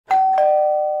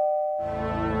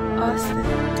Boston.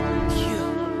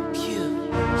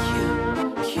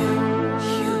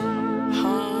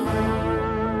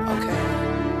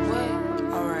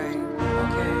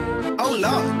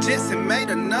 Jesse made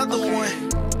another one.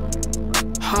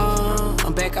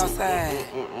 I'm back outside.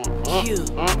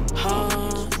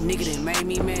 Nigga that made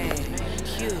me mad.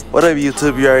 What up,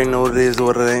 YouTube? You already know what it is,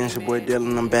 what it ain't. It's your boy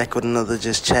Dylan. I'm back with another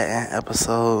Just Chatting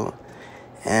episode.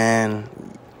 And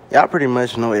y'all pretty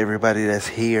much know everybody that's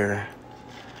here.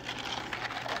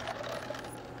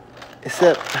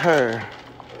 Except her.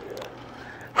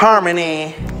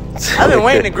 Harmani. I've been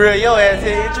waiting to grill your ass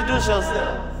here. Introduce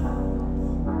yourself.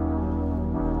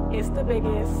 It's the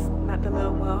biggest, not the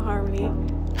little one, Harmony.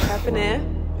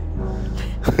 Happening.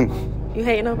 You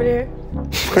hating over there?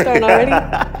 You starting already?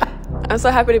 I'm so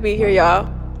happy to be here, y'all.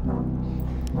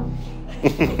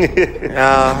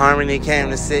 Harmony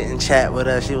came to sit and chat with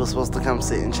us. She was supposed to come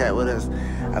sit and chat with us.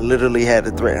 I literally had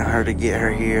to threaten her to get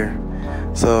her here.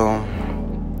 So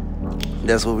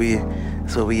that's what we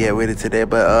had with it today.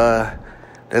 But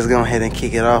let's go ahead and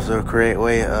kick it off the correct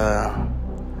way.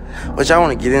 What y'all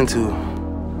want to get into?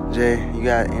 Jay, you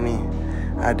got any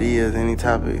ideas, any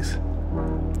topics?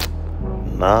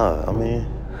 Nah, I mean,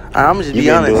 I'm just you be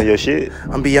honest. Doing your shit.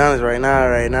 I'm be honest right now.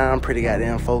 I'm pretty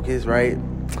goddamn focused, right?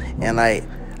 And like,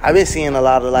 I've been seeing a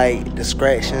lot of like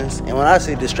distractions. And when I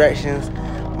say distractions,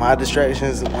 my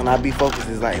distractions when I be focused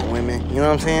is like women. You know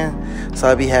what I'm saying?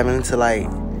 So I be having to like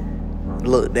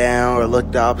look down or look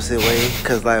the opposite way,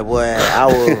 cause like what I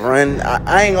would run.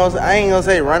 I ain't gonna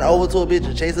say run over to a bitch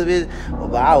or chase a bitch,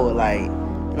 but I would like.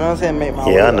 You know what I'm saying? Make my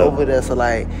way over there. So,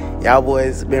 like, y'all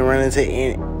boys been running to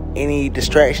any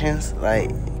distractions? Like,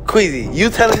 Qezzy, you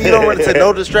telling me you don't run into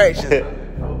no distractions?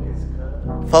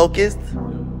 Focused?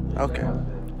 Okay.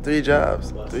 3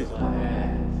 jobs. 3. My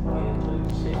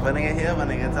nigga here, my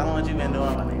nigga. Tell them what you been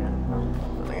doing, my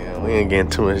nigga. We ain't getting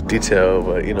too much detail,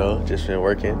 but, you know, just been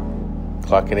working,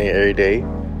 clocking in every day,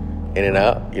 in and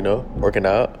out, you know, working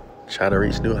out, trying to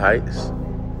reach new heights.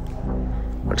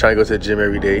 I'm trying to go to the gym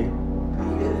every day.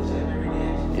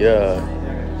 Yeah.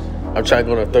 I'm trying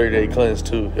to go on a 30-day cleanse,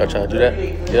 too. Y'all trying to do that?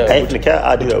 Yeah. Hey, from the cat,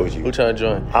 I'll do that with you. Who trying to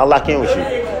join? I'll lock in with you.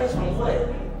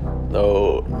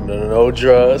 No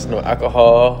drugs, no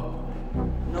alcohol.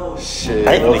 No shit.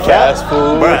 Hey, no fast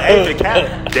food. Bro, hey, from the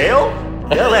cat. Dale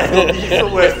ass gonna be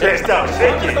somewhere stretched out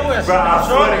shaking. Bro, I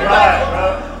swear to God, bro.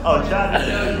 Oh,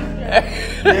 Chattin.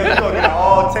 Yeah, we gonna get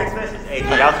all text messages. Hey,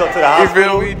 y'all come to the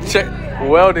hospital. You feel me? Check.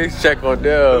 Wellness check on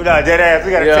them. No, dead ass. We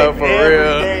gotta take for every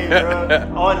real. day, bro.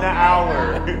 On the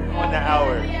hour. On the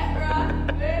hour.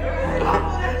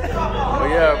 Oh,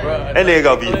 yeah, bro. That nigga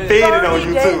gonna be feeding on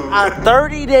you, too. A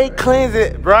 30-day cleanse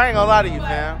it. Bro, I ain't gonna lie to you,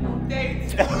 fam.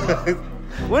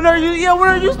 When are you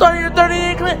starting your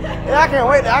 30-day cleanse? Yeah, I can't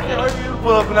wait for you to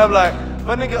pull up and I'm like,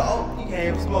 but nigga, you can't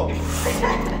even smoke.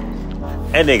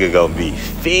 That nigga gonna be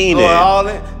fiending. Going all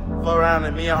in. Go around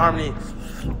and me and Harmony.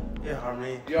 Yeah,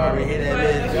 Harmony. You already hit that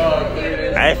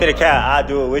bitch. I ain't finna count. I'll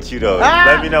do it with you, though.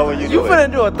 Let me know when you do it. You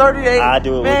finna do a 30-day? I'll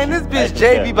do it Man, with you. this bitch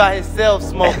Jay be by himself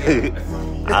smoking.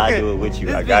 I'll do it with you.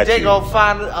 This I bitch got Jay you. gonna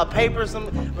find a paper or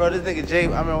something. Bro, this nigga Jay,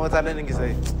 I remember one time that nigga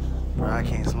say, bro, I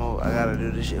can't smoke. I gotta do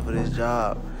this shit for this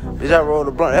job. Bitch, I rolled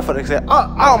a blunt. That fucker said,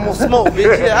 I almost smoked,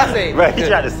 bitch. Yeah, I say, Right, he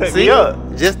tried to set me up.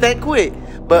 Just that quick.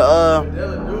 But,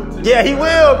 yeah, he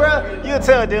will, bro. You'll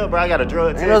tell Dale, bro, I got a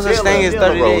drug test. Ain't no such thing as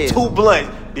 30 days. 2 blunts.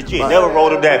 Bitch, you ain't never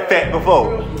rolled him that fat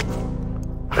before.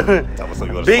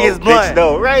 Biggest blunt. Bitch,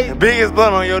 no, right? The biggest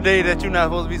blunt on your day that you're not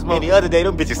supposed to be smoking. Any other day,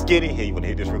 them bitches skinny. Hey, you wanna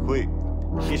hit this real quick?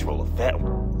 Bitch, roll a fat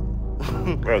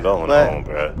one. Bro, going on,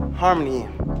 bro. Harmony,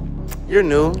 you're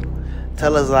new.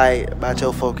 Tell us, like, about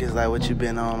your focus, like, what you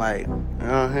been on, like, you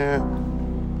know what I'm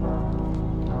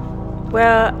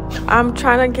Well, I'm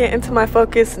trying to get into my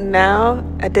focus now.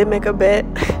 I did make a bet.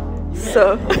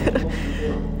 So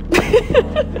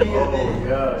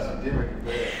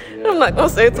I'm not gonna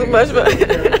say too much, but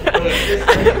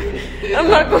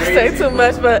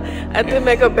I did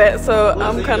make a bet, so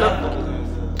I'm kind of,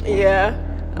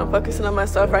 I'm focusing on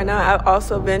myself right now. I've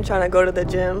also been trying to go to the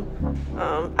gym.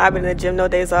 I've been in the gym no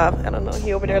days off. I don't know,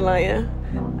 he over there lying.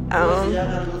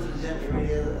 I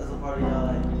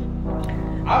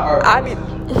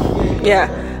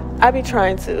be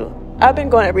trying to. I've been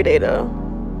going every day though.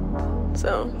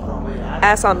 So,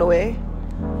 ass on the way.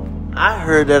 I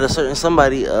heard that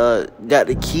somebody got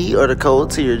the key or the code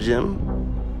to your gym.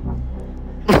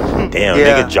 Damn,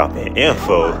 nigga dropping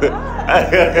info.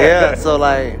 Yeah, so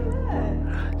like,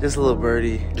 just a little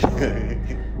birdie.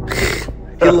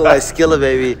 He look like Skilla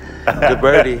Baby, the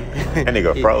birdie. That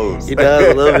nigga froze. He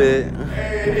does a little bit.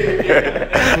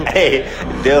 Hey,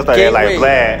 Dale's like that like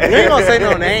Vlad. You ain't gonna say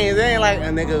no names. It ain't like like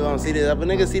a nigga gonna see this. If a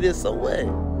nigga see this, so what?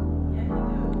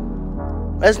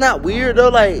 That's not weird though.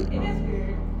 Like, it is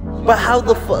weird. But how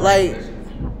the fuck? Like,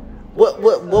 what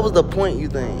was the point? You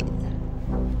think?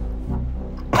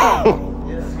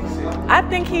 I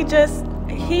think he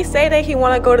say that he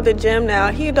want to go to the gym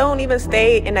now. He don't even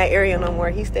stay in that area no more.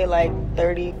 He stay like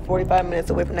 30, 45 minutes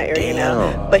away from that area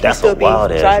now. But he still be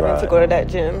driving to go to that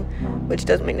gym, which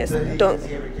doesn't make sense. Don't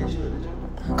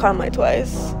call him like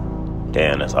twice.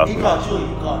 Damn, that's awful. He called you.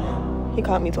 You called him. He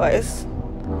called me twice.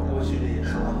 What you did?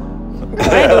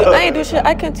 I ain't do shit.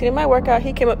 I continued my workout.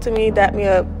 He came up to me, dapped me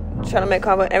up, trying to make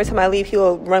convo. Every time I leave,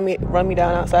 he'll run me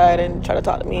down outside and try to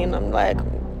talk to me, and I'm like,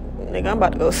 nigga, I'm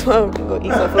about to go eat some food.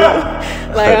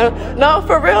 Like, no,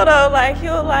 for real though. Like,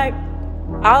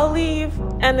 I'll leave,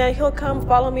 and then he'll come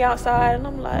follow me outside, and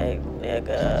I'm like,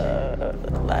 nigga,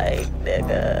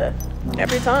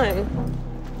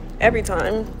 every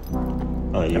time.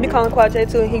 Oh, I be calling Quad J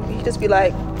too, and he just be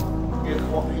like,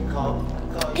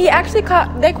 he actually caught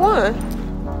Daquan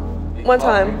one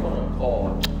time.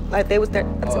 Like, they was there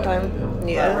at the time.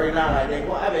 Yeah. Right now, like,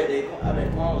 I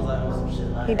bet Quan was like on some shit.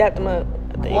 Like, He dapped him up.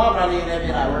 Quan probably in that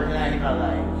bit like working out. He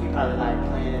probably like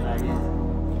playing it like this.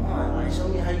 Quan, like, show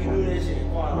me how you do that shit.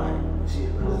 And Quan like, shit,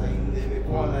 bro, it's like you live it.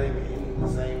 Quan not even in the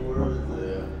same world as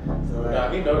the. So like, Nah,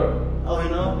 he know though. Oh, he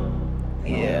know.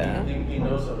 Yeah. He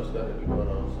knows some of the stuff that be going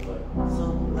on. So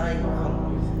like, I don't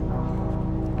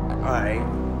know. All right.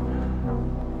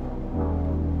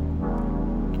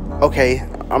 Okay,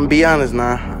 I'm gonna be honest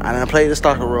now. I done played the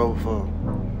stalker role before,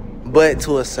 but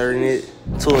to a certain listen,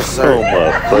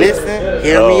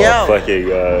 hear me out.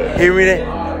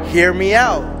 Hear me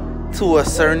out. To a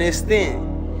certain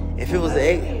extent, if it was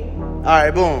all right,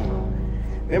 boom.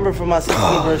 Remember for my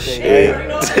 16th birthday,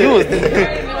 right?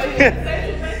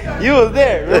 You was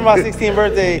there. Remember my 16th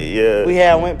birthday? Yeah.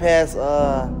 We went past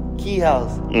Key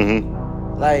House.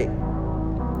 Mm-hmm. Like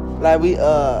we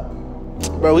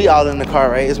bro, we all in the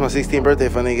car, right? It's my 16th birthday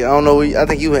for nigga. I don't know. I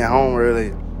think you went home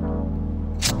early.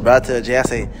 But I tell Jay, I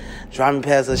say, drive me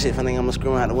past that shit for nigga. I'm gonna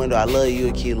scream out the window. I love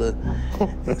you, Akila.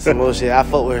 Some bullshit. I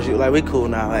fuck with her. She was like, we cool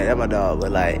now. Like, that's my dog.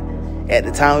 But like, at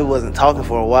the time we wasn't talking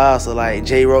for a while. So like,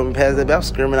 Jay rode me past that. But I'm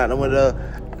screaming out the window.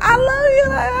 I love you.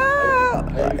 Like,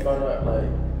 How you found out, like,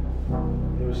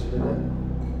 it was shit in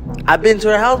that? I've been to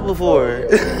her house before.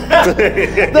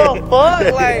 The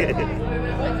fuck, like.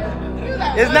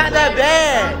 It's not that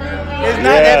bad. It's not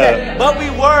that bad.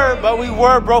 But we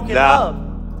were broken up.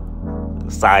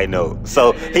 Side note.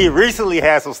 So he recently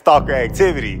had some stalker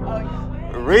activity.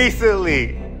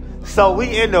 Recently. So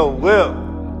we in the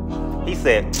whip. He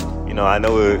said, you know, I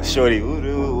know it's shorty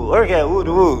work at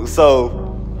woo. So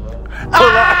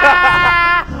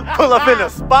pull up in the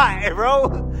spot,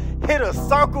 bro. Hit a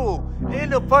circle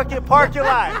in the fucking parking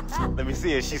lot. Let me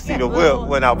see if she see the whip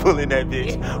when I pull in that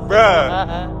bitch.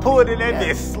 Bruh, pull it in that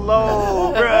bitch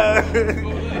slow,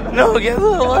 bruh. No, guess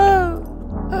what?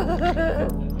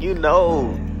 You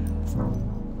know.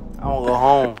 I don't go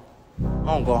home.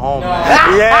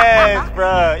 Man. Yes,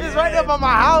 bruh. It's right up on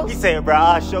my house. He said, bruh,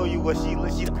 I'll show you what she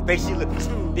think she live.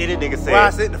 Then the nigga said, Where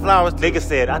I sit the flowers. Nigga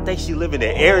said, I think she live in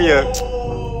the area.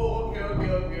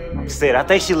 Said, I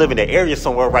think she live in the area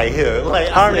somewhere right here. Like,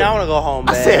 Harmani, I want to go home,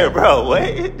 man. I said, bro, what?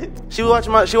 She watched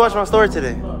my story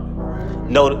today.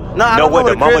 No, what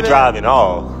the mama driving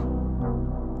all.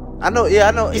 I know.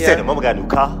 He said the mama got a new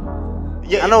car.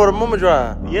 Yeah, I know where the mama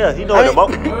drive. Yeah, he know where the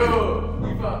mama.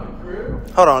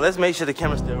 Hold on, let's make sure the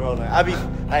camera's still rolling. I be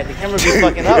like the camera be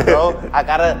fucking up, bro. I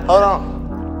gotta hold on.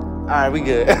 All right, we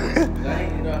good. I need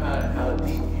to know how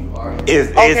deep you are.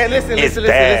 Listen.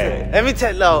 Let me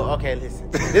tell you. Okay,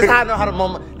 listen. This is how I know how the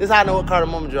mama. This is how I know what car the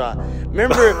mama drive.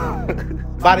 Remember,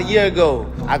 about a year ago,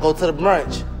 I go to the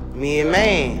brunch. Me and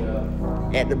man.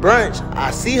 At the brunch,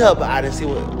 I see her, but I didn't see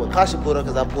what car she pulled up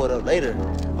because I pulled up later.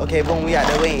 Okay, boom, we out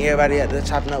there waiting. Everybody out there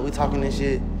chopping up. We talking and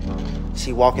shit.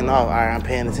 She walking off. All right, I'm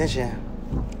paying attention.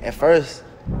 At first,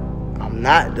 I'm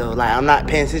not though. Like, I'm not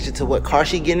paying attention to what car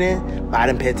she getting in, but I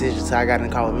didn't pay attention till I got in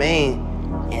the car with Maine.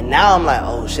 And now I'm like,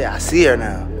 oh shit, I see her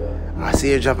now. I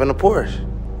see her jump in the Porsche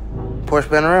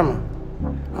Panorama.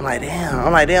 I'm like,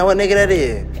 damn, what nigga that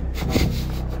is?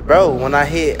 Bro, when I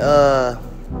hit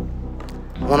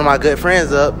one of my good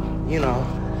friends up, you know,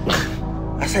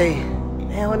 I say,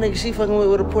 damn, what nigga she fucking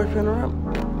with a Porsche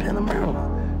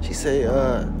Panorama? She say,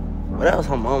 well, that was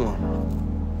her mama.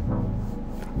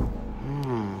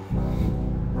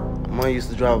 Mama used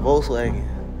to drive a Volkswagen.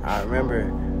 I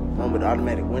remember one with the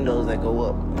automatic windows that go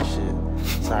up and shit.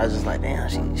 So I was just like, damn,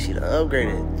 she done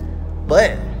upgraded.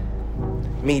 But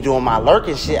me doing my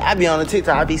lurking shit, I be on the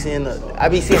TikTok. I be seeing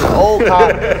the old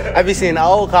car. I be seeing the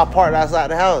old car parked outside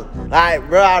the house. Like,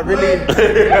 bro, I really, Bro,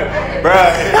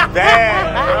 it's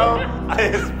bad, bro.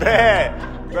 It's bad.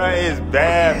 Bro, it's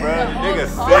bad, bro.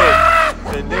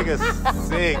 The nigga's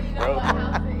sick, bro.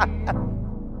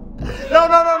 No.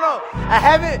 I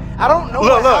haven't. I don't know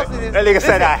what house it is. That nigga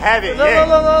said I haven't. No.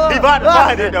 He about to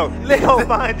find it though. He gonna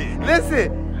find it.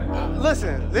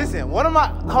 Listen. One of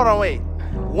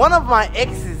my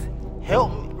exes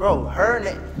helped me, bro. Her and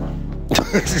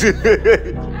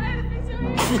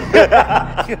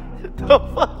the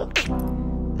fuck?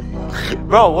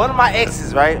 Bro, one of my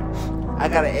exes, right? I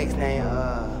got an ex named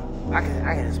I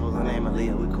can expose her name,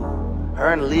 Aaliyah. We cool.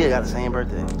 Her and Aaliyah got the same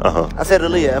birthday. I said,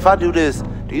 Aaliyah, if I do this,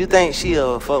 do you think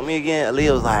she'll fuck me again?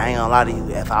 Aaliyah was like, I ain't gonna lie to you.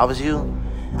 If I was you,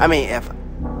 I mean,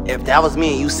 if that was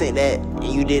me and you sent that and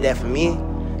you did that for me,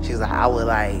 she's like, I would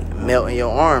like melt in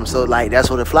your arms. So like that's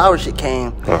where the flower shit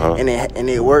came, and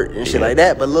it worked and shit like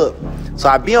that. But look, so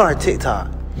I be on her TikTok,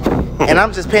 and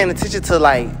I'm just paying attention to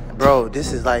like, bro,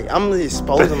 this is like I'm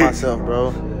exposing myself,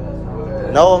 bro.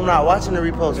 No, I'm not watching the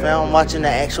repost, fam. I'm watching her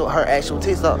actual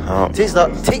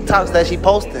TikToks that she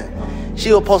posting.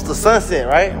 She'll post the sunset,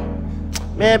 right?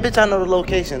 Man, bitch, I know the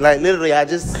location. Like literally, I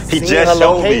just seen her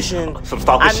location. Me some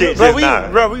stalker shit bro, just now.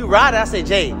 Bro, we ride. I said,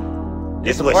 Jay,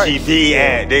 this is what she be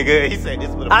at, nigga. He said this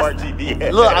is what the part she be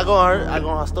at. Look, I go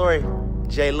on her story.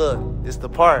 Jay, look, this the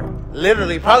part.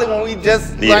 Literally, probably when we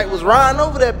just like was riding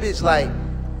over that bitch, like,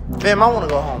 fam, I want to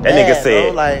go home. That nigga said,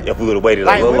 bro. Like, if we would have waited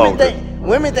like, a little longer.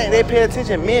 Women think they pay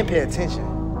attention. Men pay attention.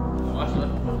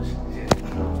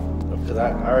 Because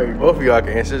I already, both of y'all can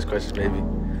answer this question, maybe.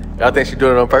 Y'all think she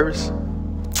doing it on purpose?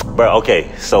 Bro,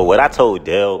 okay, so what I told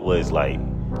Dale was like,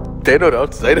 They know.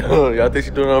 Y'all think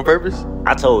she doing it on purpose?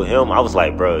 I told him, I was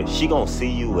like, bro, she gonna see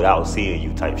you without seeing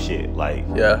you type shit. Like,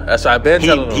 Yeah, that's what I've been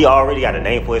telling him. he already got a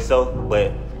name for himself,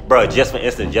 but bro, just for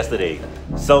instance, yesterday,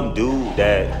 some dude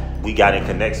that we got in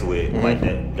connects with, like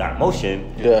that got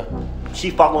motion, Yeah. she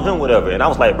followed him, whatever, and I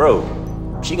was like, bro,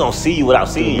 she gonna see you without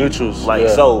seeing you. Neutrals, Like,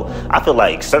 yeah. so I feel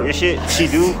like certain shit she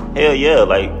do, hell yeah,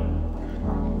 like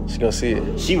She gonna see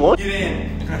it. she want. Get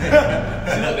in. She looked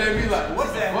at me like,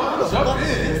 what's that? Jump in.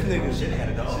 This nigga shit had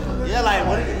a dog. Yeah, like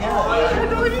what?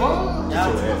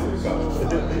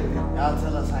 Y'all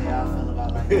tell us how y'all feel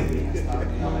about like being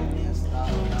stalked. Y'all like being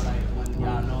stalked. Y'all like when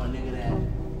y'all know a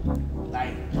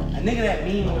nigga that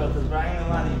mean well. Cause bro, I ain't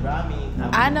gonna lie to you, bro.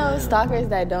 I know stalkers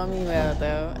that don't mean well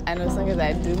though. I know stalkers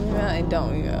that do mean well and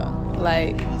don't mean well.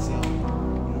 Like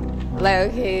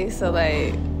okay, so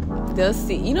like they'll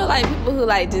see, you know, like people who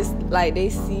like just like they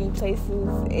see places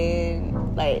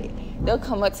and like they'll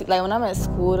come up to, like when I'm at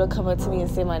school, they'll come up to me and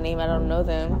say my name. I don't know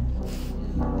them.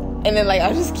 And then like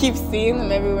I just keep seeing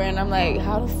them everywhere, and I'm like,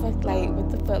 how the fuck, like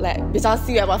what the fuck, like bitch, I'll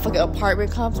see you at my fucking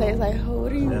apartment complex. Like,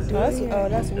 what are you doing?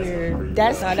 That's weird.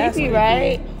 That's creepy,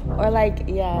 right? Or like,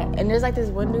 yeah. And there's like this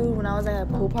one dude when I was at a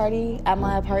pool party at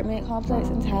my apartment complex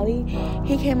in Tally.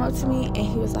 He came up to me and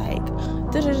he was like,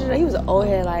 he was an old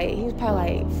head, like he was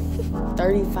probably like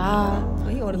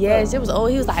 35. Yes, it was old.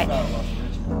 He was like,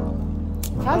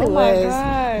 probably was,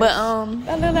 gosh. but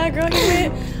That little that girl you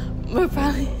with. but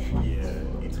probably.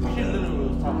 She literally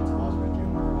was talking to us right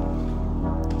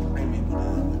there. I mean,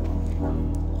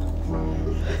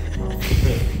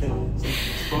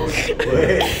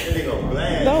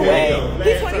 No way.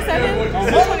 He's 27. He's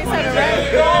 27,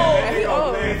 right? Yeah, he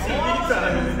old.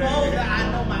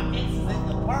 I know my ex is in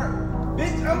the park.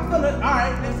 Bitch, I'm gonna.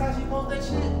 Alright, next time she posts that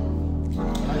shit.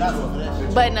 I got one for that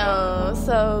shit. But no,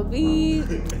 so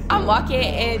I'm walking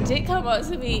and Jake come up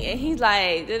to me and he's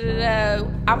like,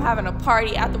 I'm having a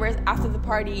party afterwards. After the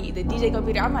party, the DJ gonna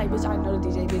be there. I'm like, bitch, I know the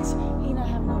DJ, bitch. He not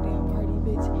having no damn party,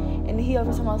 bitch. And he over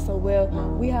talking about, so well,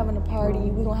 we having a party.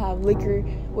 We gonna have liquor.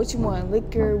 What you want?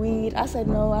 Liquor, weed? I said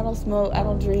no. I don't smoke. I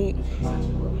don't drink.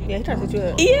 Yeah, he tried to set you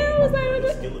up. Yeah, I was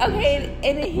like, okay,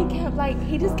 and then he kept like,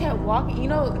 he just kept walking. You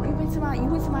know, you went to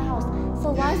my house.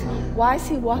 So why is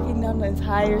he walking down the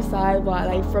entire sidewalk,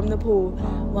 like from the pool,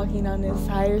 walking down the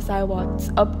entire sidewalk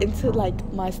up into like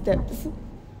my steps?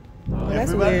 Oh,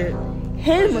 that's weird.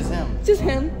 Just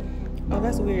him. Oh,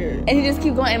 that's weird. And he just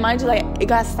keep going. And mind you, like it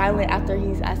got silent after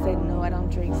I said no, I don't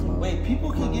drink smoke. Wait,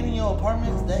 people can get in your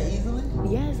apartments that easily?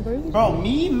 Yes, bro. Bro,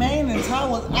 me, Maine, and Ty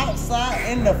was outside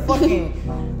in the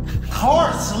fucking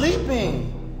car sleeping.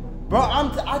 Bro,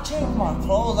 I changed my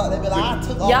clothes out there, but I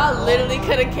took off. Y'all literally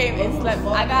could have came and slept.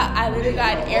 I literally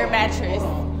got an air mattress.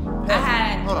 I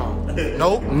had. Hold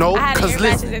on. No, I had an because air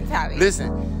mattress in Tally.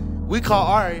 listen. We call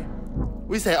Ari.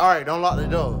 We say, Ari, don't lock the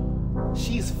door.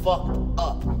 She's fucked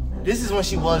up. This is when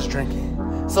she was drinking.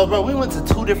 So, bro, we went to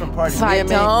 2 different parties. So I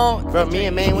don't. Bro, me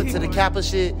and Maine went to the Kappa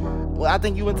shit. Well, I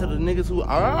think you went to the niggas who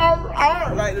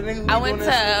like the niggas. I went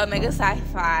to Omega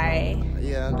Sci-Fi.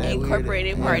 Yeah, that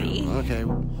Incorporated weird. party. Yeah, okay,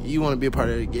 you want to be a part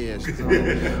of the gay ass shit.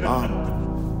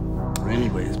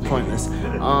 Anyway, it's pointless.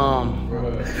 Bro,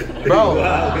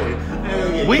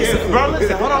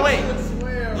 listen, hold on, wait.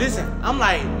 Listen, I'm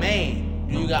like, man,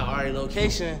 you got Ari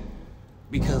location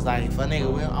because like, if a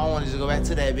nigga, I don't want to just go back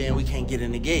to that band. We can't get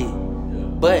in the gate,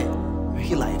 but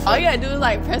he like, All you gotta do is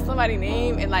like press somebody's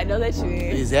name and like know that you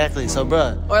in. Exactly. So,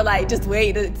 bro, or like just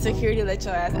wait, the security let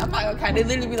your ass. I'm not gonna cry. They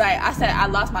literally be like, I said I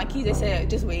lost my keys. They said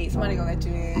just wait, somebody gonna let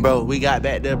you in. Bro, we got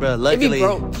back there, bro. Luckily,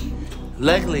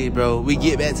 bro, we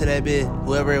get back to that bit.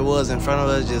 Whoever it was in front of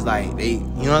us, just like they, you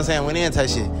know what I'm saying, went in type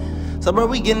shit. So, bro,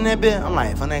 we get in that bit. I'm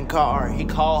like, if I didn't call her, he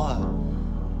called her.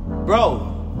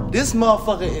 Bro, this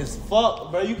motherfucker is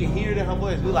fucked, bro. You can hear it in her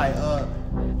voice. We like,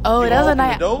 Oh, that was a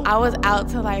night I was out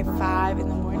till like 5 in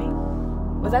the morning.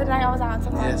 Was that the night I was out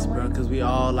until 5? Yes, bro, because we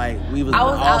all like, we was I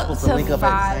was all out supposed to till link up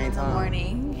 5 at the same in the time.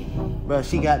 morning. Bro,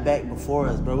 she got back before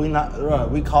us, bro.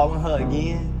 We calling her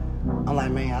again. I'm like,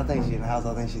 man, I think she in the house.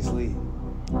 I think she asleep.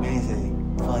 Man said,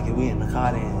 fuck it, we in the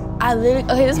car then. I literally,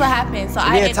 okay, this is what happened. So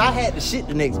Ty had the shit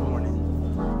the next morning.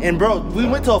 And bro, we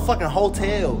went to a fucking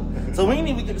hotel. So we didn't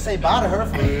even get to say bye to her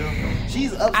for real.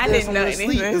 She's upstairs somewhere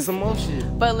asleep and some more shit.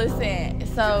 But listen,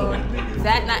 so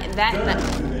that night,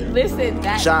 listen,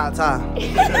 that Shout out Ty.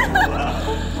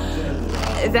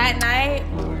 that night,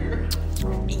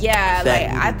 yeah, like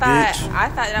I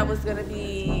thought that was gonna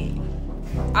be.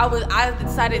 I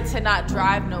decided to not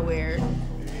drive nowhere.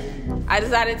 I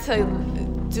decided to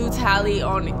do tally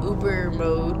on Uber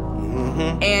mode.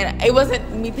 And it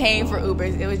wasn't me paying for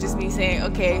Ubers. It was just me saying,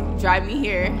 okay, drive me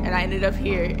here. And I ended up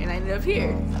here. And I ended up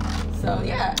here. So,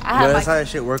 yeah. That's how that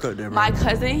shit work up there, bro. My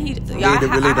cousin, I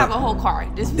have a whole car.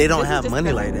 They don't have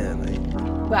money like that.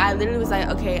 But I literally was like,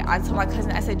 okay, I told my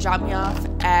cousin, I said, drop me off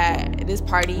at this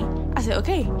party. I said,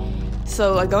 okay.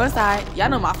 So I go inside. Y'all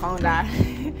know my phone died.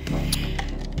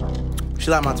 She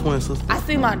like my twin sister. I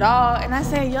see my dog, and I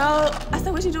said,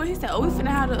 what you doing? He said, oh, we finna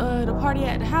have the party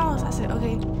at the house. I said,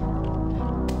 okay,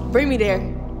 bring me there.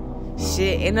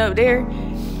 Shit, end up there.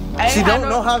 She don't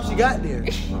know how she got there.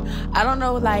 I don't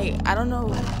know, I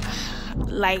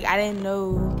didn't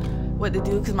know what to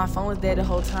do because my phone was dead the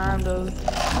whole time, though.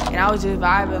 And I was just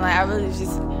vibing. I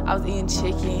was eating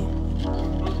chicken.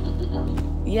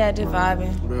 Yeah, just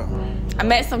vibing. Bro. I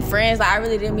met some friends. I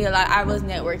really didn't meet a lot. I was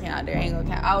networking out there. Ain't gonna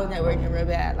count. I was networking real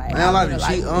bad. Like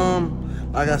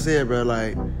I said, bro,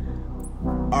 like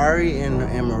Ari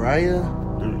and Mariah.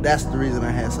 That's the reason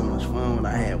I had so much fun when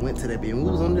I went to that bed. We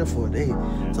was on there for a day.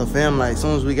 So fam, like, as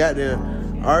soon as we got there,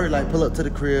 Ari like pull up to the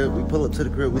crib. We pull up to the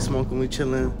crib. We smoking. We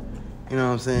chilling. You know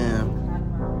what I'm saying?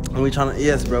 And we we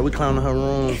clowning her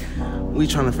room. We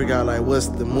trying to figure out like what's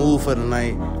the move for the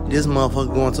night. This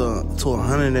motherfucker going to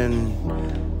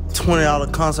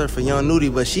 $120 concert for Young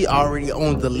Nudie, but she already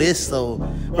on the list. So,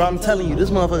 bro, I'm telling you, this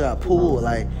motherfucker got pulled.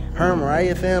 Like her and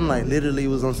Mariah fam, like literally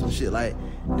was on some shit. Like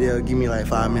they'll give me like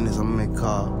 5 minutes, I'm gonna make a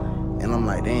call, and I'm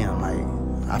like, damn, like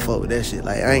I fuck with that shit.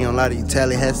 Like I ain't gonna lie to you,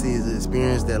 Tallahassee is an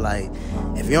experience that like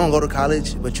if you don't go to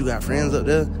college but you got friends up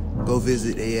there, go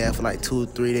visit their ass for like 2 or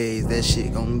 3 days. That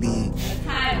shit gonna be.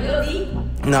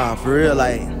 Nah, for real.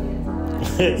 Like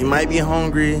you might be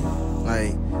hungry.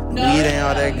 Like weed ain't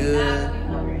all that good.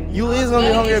 You is gonna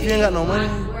be hungry if you ain't got no money.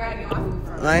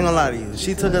 I ain't gonna lie to you.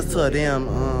 She took us to a damn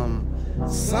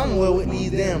somewhere with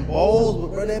these damn bowls, but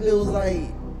bro, that bitch was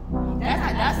like.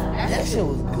 That shit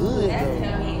was good,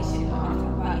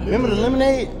 though. Remember the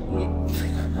lemonade?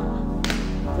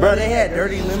 Bro, they had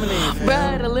dirty lemonade, fam.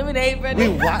 Bro, the lemonade, bro.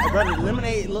 Bro, the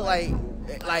lemonade look like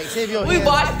say if your we hands,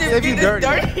 watched them if you get dirty.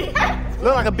 dirty.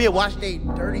 Look like a bitch washed their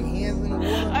dirty hands in the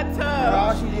water. A tub. Bro,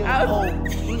 all she did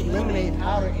was sweet lemonade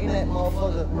powder in that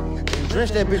motherfucker and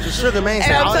drench that bitch with sugar, man.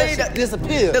 And All I'm that telling shit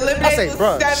disappeared. The lemonade was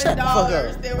 $7. shut the fuck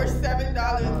up. They were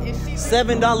 $7, and she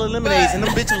 $7 lemonades, and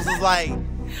them bitches was like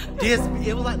this.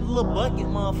 It was like the little bucket,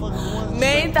 motherfucker.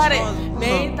 Man thought it.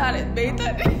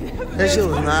 That shit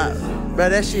was not. Bro,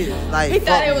 that shit like. He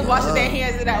thought they was washing their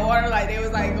hands in that water, like they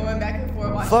was like going back and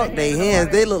forth. Fuck their hands.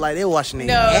 They look like they washing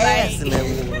their ass in that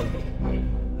water.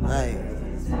 Like,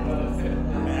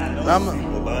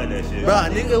 bro,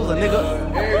 nigga, it was a nigga.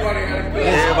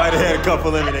 Everybody had a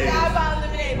couple lemonades. I bought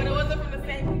lemonade, but it wasn't from the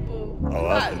same people.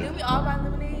 Did we all buy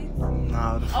lemonades?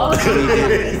 Nah, the fuck.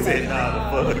 He said, nah, the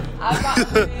fuck. I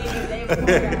bought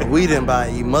lemonade. We didn't buy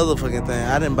a motherfucking thing.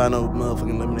 I didn't buy no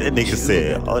motherfucking lemonade. That nigga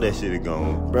said, all that shit is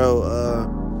gone. Bro,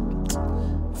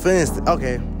 for instance,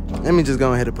 okay, let me just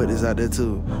go ahead and put this out there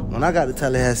too. When I got to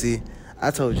Tallahassee, I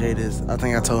told Jay this. I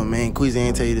think I told man, Qezzy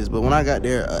ain't tell you this, but when I got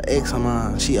there, ex of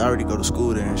mine, she already go to school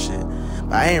there and shit.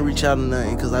 But I ain't reach out to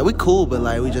nothing, cause like we cool, but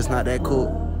like we just not that cool.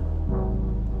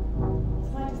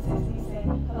 Somebody just texted me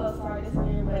saying, hello, sorry, this is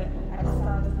weird, but I just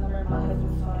found this number in my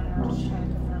husband's phone and I'm just trying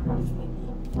to confirm he's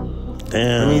with me.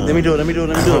 Damn. Let me do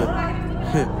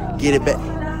it. Get it back.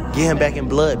 Get him back in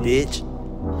blood, bitch.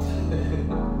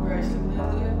 Bruh, she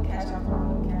will cash out.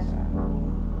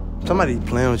 Somebody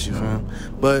playing with you, fam.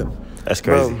 But That's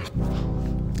crazy.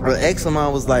 Bro, the ex of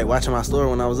mine was like watching my story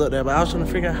when I was up there, but I was trying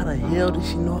to figure out how the hell did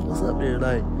she know I was up there?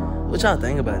 Like, what y'all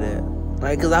think about that?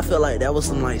 Like, cause I felt like that was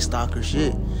some like stalker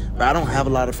shit. But I don't have a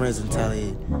lot of friends in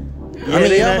Tally. Yeah, I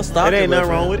mean, yeah, I'm a stalker. There ain't nothing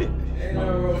wrong with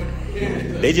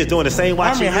it. They just doing the same I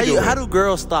watching. mean, how do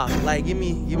girls stalk? Like, give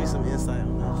me some insight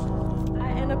on that. I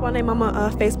end up on their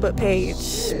mama Facebook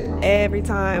page every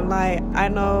time. Like, I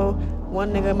know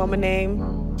one nigga mama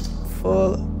name,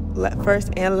 full first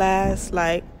and last,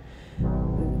 like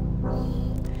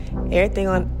everything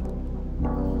on.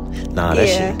 Nah, that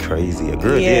shit crazy. A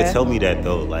girl did tell me that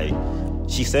though. Like,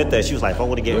 she said that she was like, if I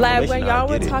want to get Like information, when y'all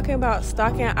were get it. talking about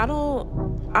stalking, I'm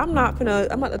not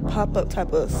the pop up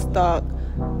type of stalk.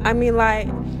 I mean, like,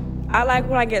 I like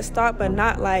when I get stalked, but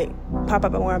not like pop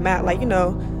up and where I'm at. Like, you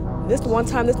know, this one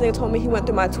time this nigga told me he went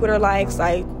through my Twitter likes.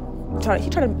 Like, he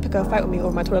tried to pick a fight with me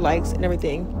over my Twitter likes and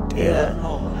everything. Yeah.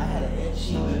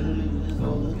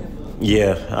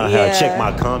 Yeah, I had to check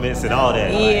my comments and all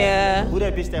that. Like, Yeah. who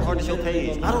that bitch that hearted your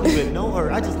page? I don't even know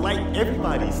her. I just like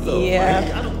everybody's stuff. Yeah.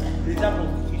 Like, I don't. For example,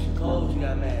 Keisha Cole, she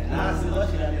got mad. Nah, she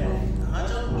got mad.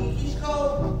 Keisha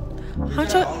Cole.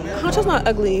 Honcho's not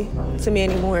ugly to me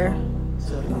anymore.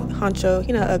 Honcho,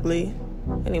 he not ugly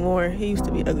anymore. He used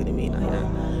to be ugly to me. Now he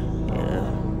not. Yeah.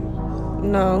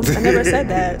 No, I never said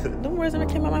that. Them words never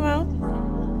came out my mouth.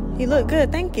 He looked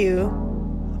good, thank you.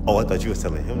 Oh, I thought you was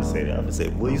telling him to say that. I would say,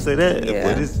 will you say that? Yeah.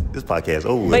 Well, this podcast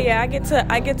over with. But yeah, I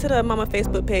get to the mama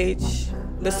Facebook page,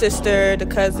 the sister, the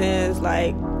cousins,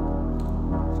 like,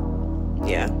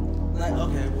 yeah. Like,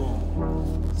 okay,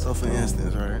 boom. So for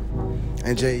instance, right?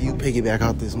 And Jay, you piggyback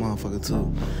off this motherfucker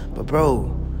too. But bro,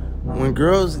 when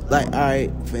girls, like,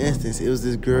 alright, for instance, it was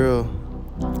this girl,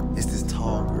 it's this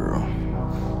tall girl.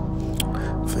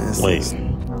 For instance.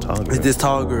 Wait, tall girl. It's this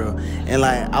tall girl. And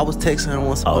like, I was texting her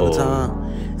once upon a time,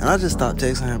 and I just stopped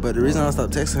texting her. But the reason I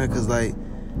stopped texting her, cause like,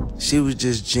 she was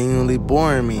just genuinely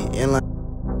boring me. And